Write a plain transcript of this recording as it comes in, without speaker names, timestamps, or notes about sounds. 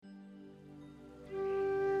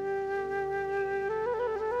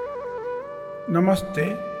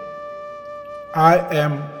Namaste. I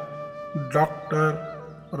am Dr.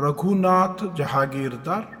 Raghunath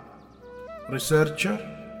Jahagirdar, researcher,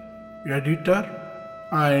 editor,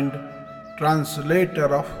 and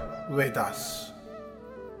translator of Vedas.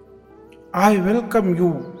 I welcome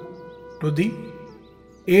you to the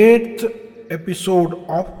 8th episode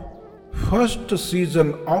of first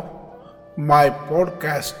season of my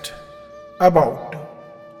podcast about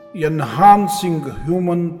enhancing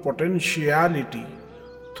human potentiality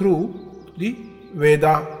through the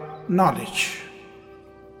Veda knowledge.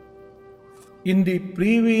 In the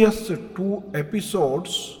previous two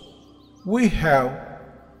episodes, we have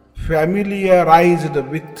familiarized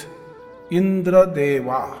with Indra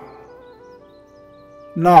Deva.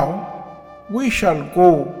 Now we shall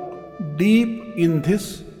go deep in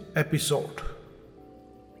this episode.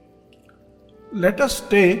 Let us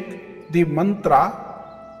take the mantra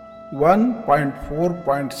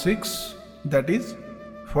 1.4.6, that is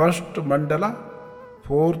first mandala,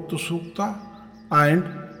 fourth sukta, and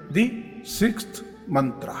the sixth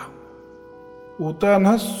mantra.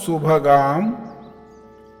 Utanas subhagam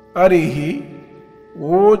arihi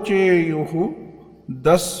voceyuhu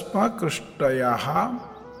dasma krishtayaha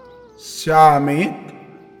syamet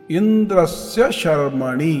indrasya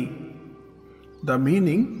sharmani. The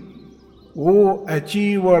meaning: O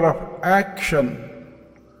achiever of action,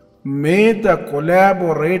 may the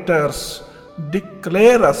collaborators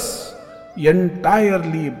declare us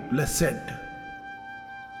entirely blessed.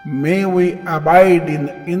 May we abide in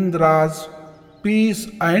Indra's peace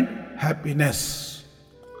and happiness.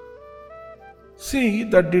 See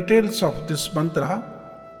the details of this mantra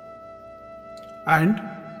and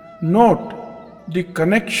note the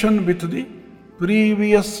connection with the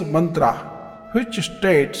previous mantra, which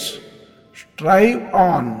states, strive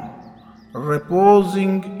on,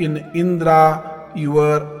 reposing in Indra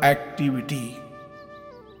your activity.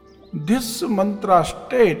 This mantra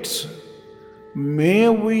states, may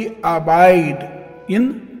we abide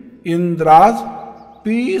in Indra's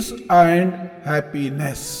peace and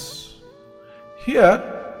happiness. Here,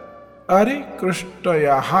 Ari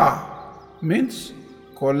Krishtayaha means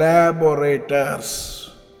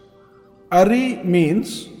collaborators. Ari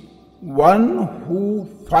means one who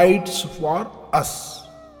fights for us,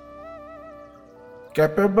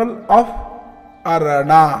 capable of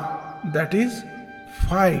arana, that is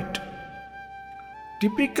fight.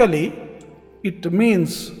 Typically, it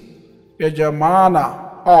means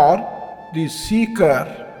yajamana or the seeker,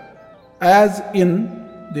 as in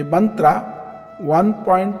the mantra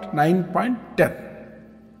 1.9.10.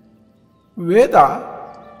 Veda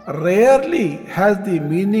rarely has the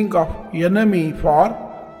meaning of enemy for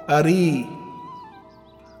Ari.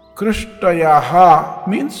 Krishtayaha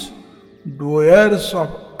means doers of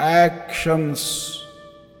actions.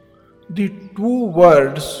 The two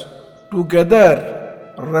words together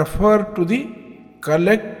refer to the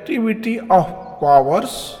collectivity of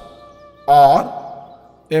powers or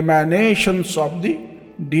emanations of the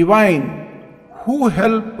divine who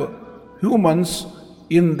help humans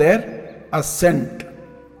in their ascent.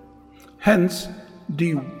 Hence,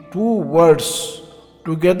 the two words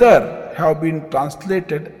together have been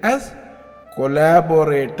translated as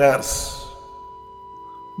collaborators.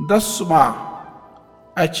 Dasma,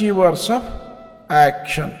 achievers of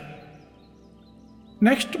action.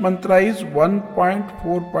 Next mantra is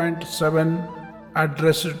 1.4.7,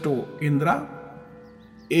 addressed to Indra.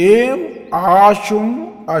 Em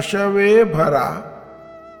ashum ashave bhara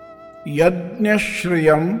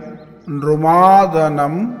yajnashriyam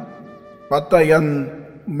nrumadanam patayan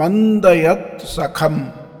mandayat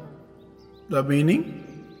sakham. The meaning: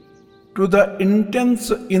 to the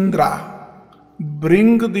intense Indra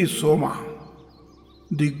bring the Soma,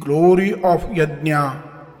 the glory of Yajna,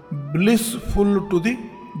 blissful to the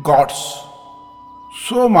gods.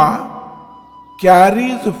 Soma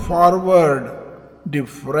carries forward the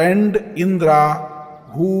friend Indra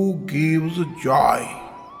who gives joy.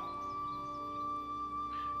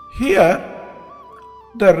 Here,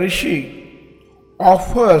 the Rishi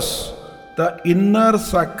offers the inner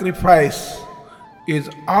sacrifice, is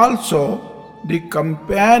also the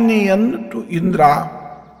companion to Indra,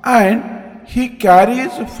 and he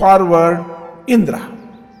carries forward Indra.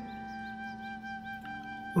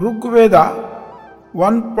 Rigveda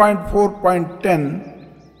 1.4.10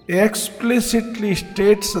 explicitly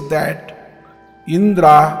states that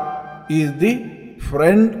Indra is the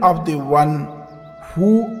friend of the one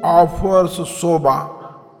who offers Soma,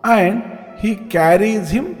 and he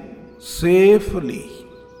carries him safely.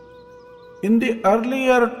 In the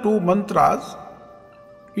earlier two mantras,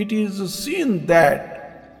 it is seen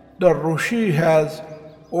that the Rishi has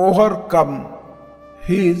overcome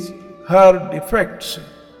his her defects,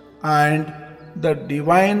 and the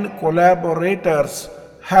divine collaborators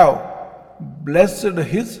have blessed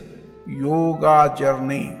his yoga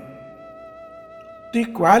journey. The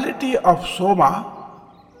quality of Soma,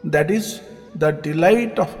 that is, the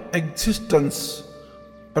delight of existence,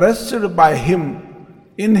 pressed by him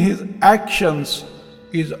in his actions,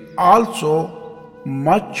 is also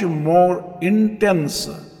much more intense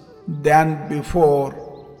than before,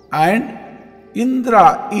 and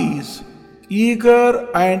Indra is eager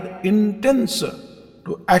and intense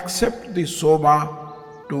to accept the Soma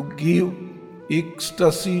to give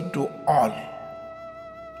ecstasy to all.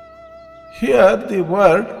 Here the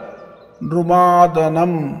word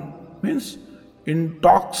Nrumadanam means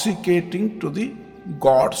intoxicating to the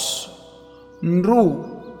gods. Nru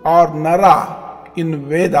or Nara in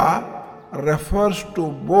Veda refers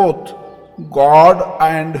to both God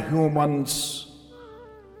and humans.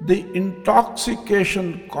 The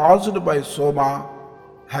intoxication caused by Soma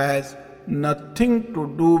has nothing to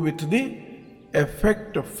do with the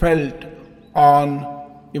effect felt on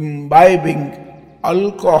imbibing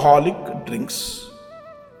alcoholic drinks.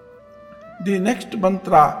 The next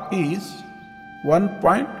mantra is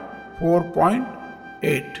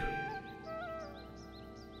 1.4.8.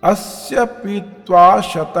 Asya pitva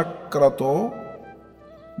shatakrato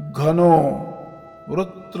ghano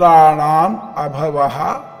vrutranam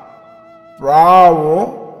abhavaha pravo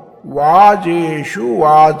vajeshu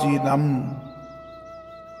vajinam.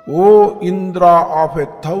 O Indra of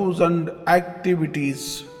 1,000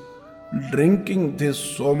 activities, drinking this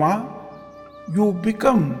Soma, you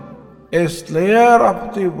become a slayer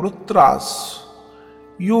of the Vrutras.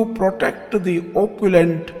 You protect the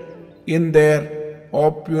opulent in their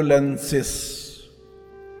opulences.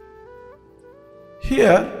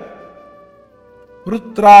 Here,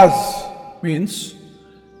 Vrutras means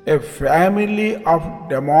a family of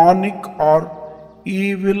demonic or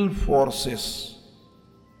evil forces.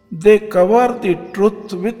 They cover the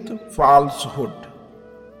truth with falsehood.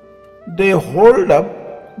 They hold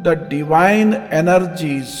up the divine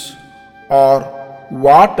energies or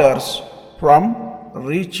waters from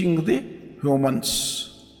reaching the humans.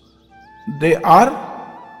 They are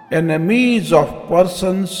enemies of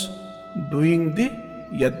persons doing the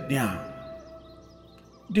yajna.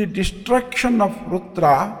 The destruction of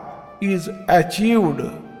Rutra is achieved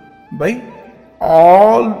by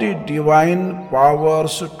all the divine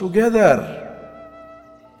powers together,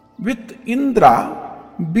 with Indra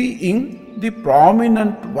being the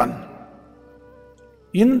prominent one.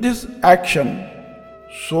 In this action,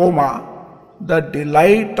 Soma, the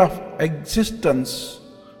delight of existence,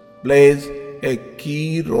 plays a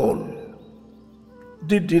key role.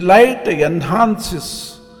 The delight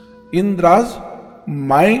enhances Indra's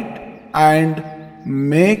might and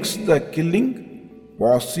makes the killing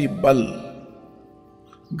possible.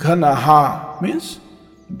 Ghanaha means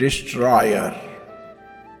destroyer.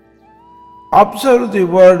 Observe the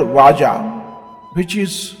word Vaja, which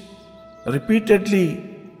is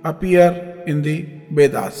repeatedly appear in the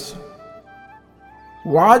Vedas.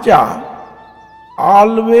 Vaja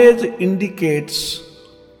always indicates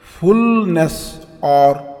fullness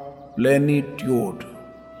or plenitude,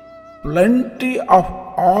 plenty of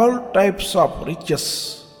all types of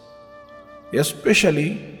riches,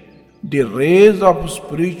 especially the rays of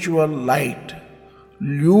spiritual light,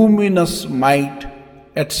 luminous might,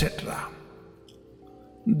 etc.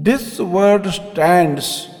 This word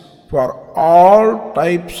stands for all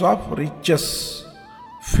types of riches,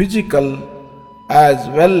 physical as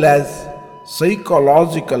well as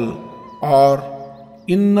psychological or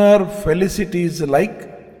inner felicities like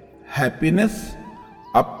happiness,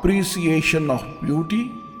 appreciation of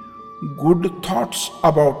beauty, good thoughts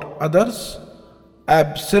about others,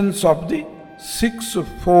 absence of the six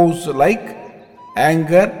foes like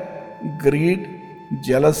anger, greed,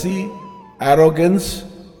 jealousy, arrogance,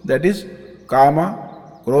 that is kama,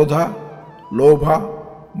 krodha, lobha,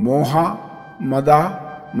 moha,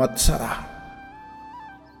 mada, matsara.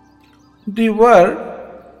 The word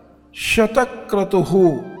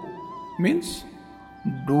Shatakratuhu means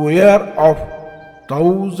doer of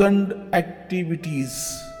 1,000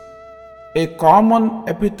 activities, a common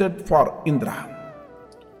epithet for Indra.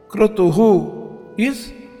 Kratuhu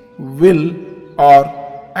is will or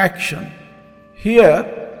action. Here,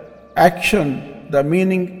 action, the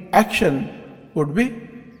meaning action, would be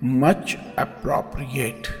much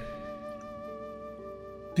appropriate.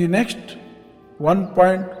 The next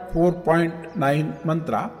 1.4.9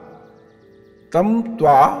 mantra, Tam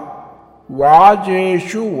tva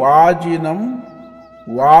vajeshu vajinam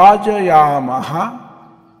vajayamaha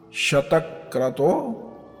shatakrato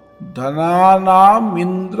Dhananam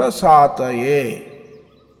Indra Sataye,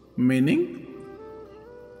 meaning,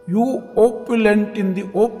 you opulent in the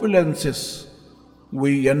opulences,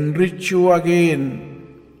 we enrich you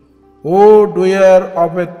again, O doer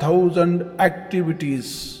of 1,000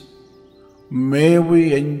 activities. May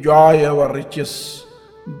we enjoy our riches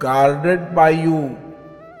guarded by you,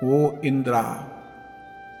 O Indra.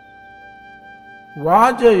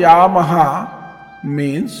 Vajayamaha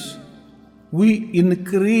means we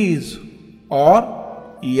increase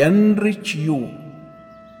or enrich you.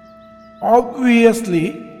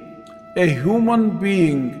 Obviously, a human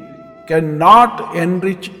being cannot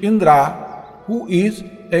enrich Indra, who is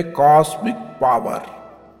a cosmic power.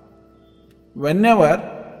 Whenever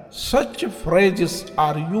such phrases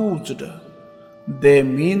are used, they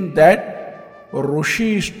mean that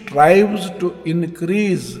Rishi strives to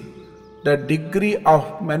increase the degree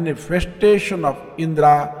of manifestation of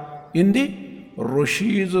Indra in the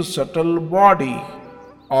Rishi's subtle body,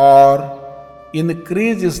 or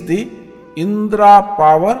increases the Indra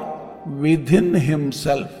power within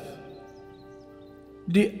himself.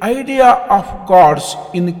 The idea of gods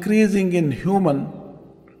increasing in human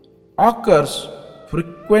occurs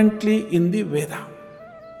frequently in the Veda.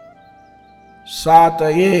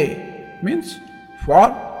 Sataye means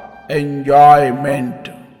for enjoyment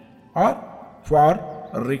or for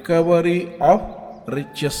recovery of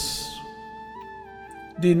riches.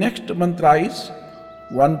 The next mantra is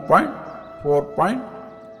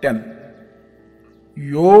 1.4.10.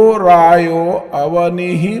 Yo rayo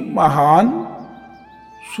avanihi mahan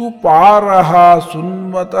suparaha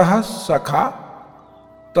sunvatah sakha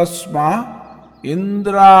tasma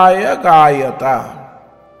indraya gayata,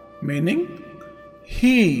 meaning,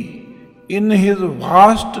 he in his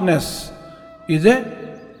vastness is a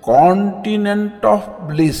continent of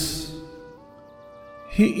bliss.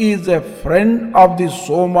 He is a friend of the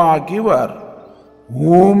Soma giver,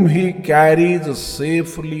 whom he carries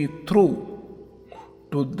safely through.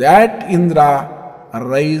 To that Indra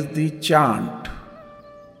raise the chant.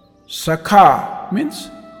 Sakha means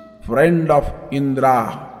friend of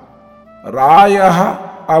Indra.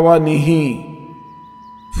 Rayaha avanihi.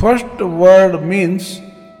 First word means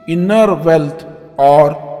inner wealth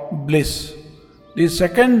or bliss. The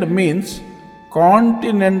second means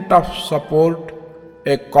continent of support,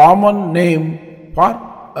 a common name for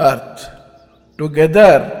earth.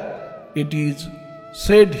 Together it is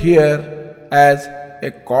said here as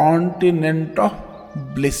a continent of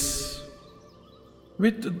bliss.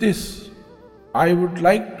 With this, I would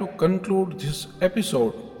like to conclude this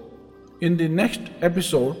episode. In the next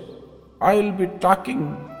episode, I will be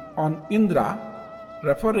talking on Indra,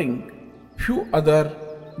 referring few other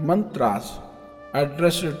mantras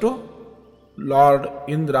addressed to Lord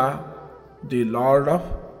Indra, the Lord of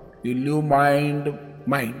illumined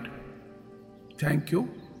mind. Thank you.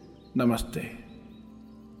 Namaste.